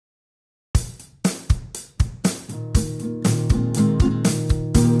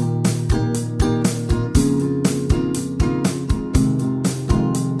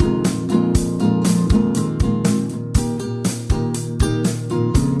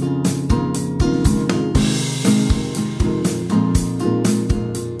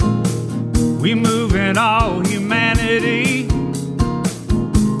in all humanity,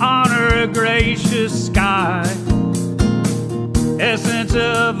 honor a gracious sky, essence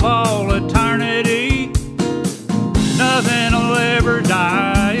of all eternity, nothing will ever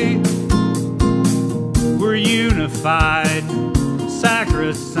die. We're unified,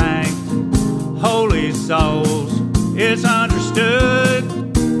 sacrosanct, holy souls, it's understood.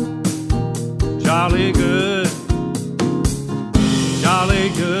 Jolly good, jolly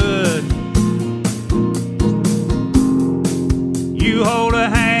good. You hold a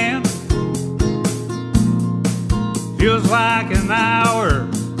hand, feels like an hour.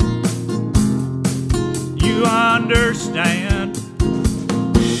 You understand.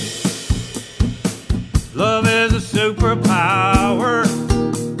 Love is a superpower.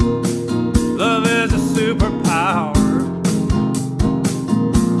 Love is a superpower.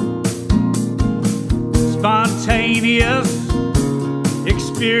 Spontaneous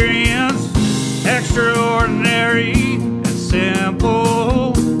experience, extraordinary and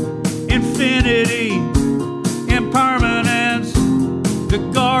simple. Infinity, impermanence, the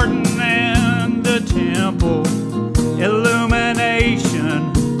garden and the temple.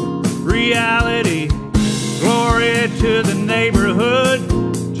 Illumination, reality, glory to the neighborhood.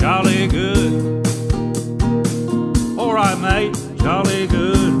 Jolly good. All right, mate, jolly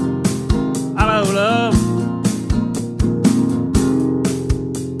good. I know love.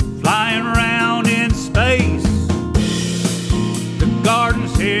 Flying around in space, the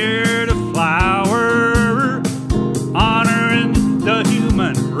garden's here to flower, honoring the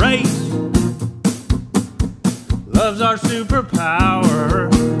human race. Love's our superpower.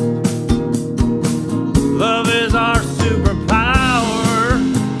 Love is our superpower.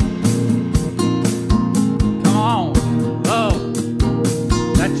 Come on, love.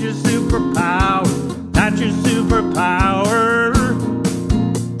 That's your superpower. That's your superpower.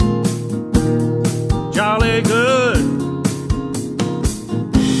 Jolly good.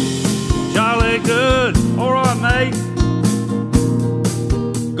 Jolly good. All right, mate.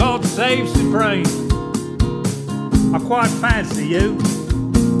 God save supreme. I quite fancy you.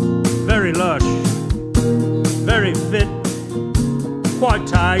 Very lush, very fit, quite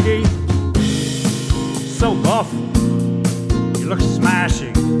tidy, so buff, you look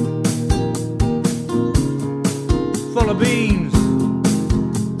smashing, full of beans.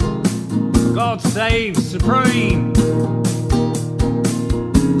 God save supreme.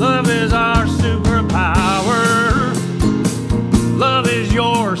 Love is our superpower. Love is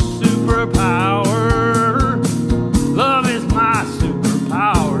your superpower. Love is my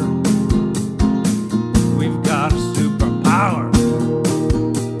superpower. We've got a superpower.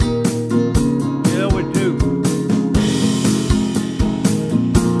 Yeah, we do.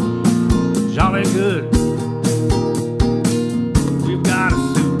 Jolly good. We've got a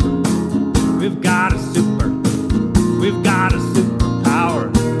super. We've got a super. We've got a superpower.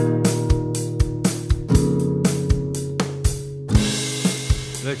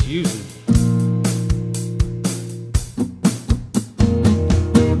 Let's use it.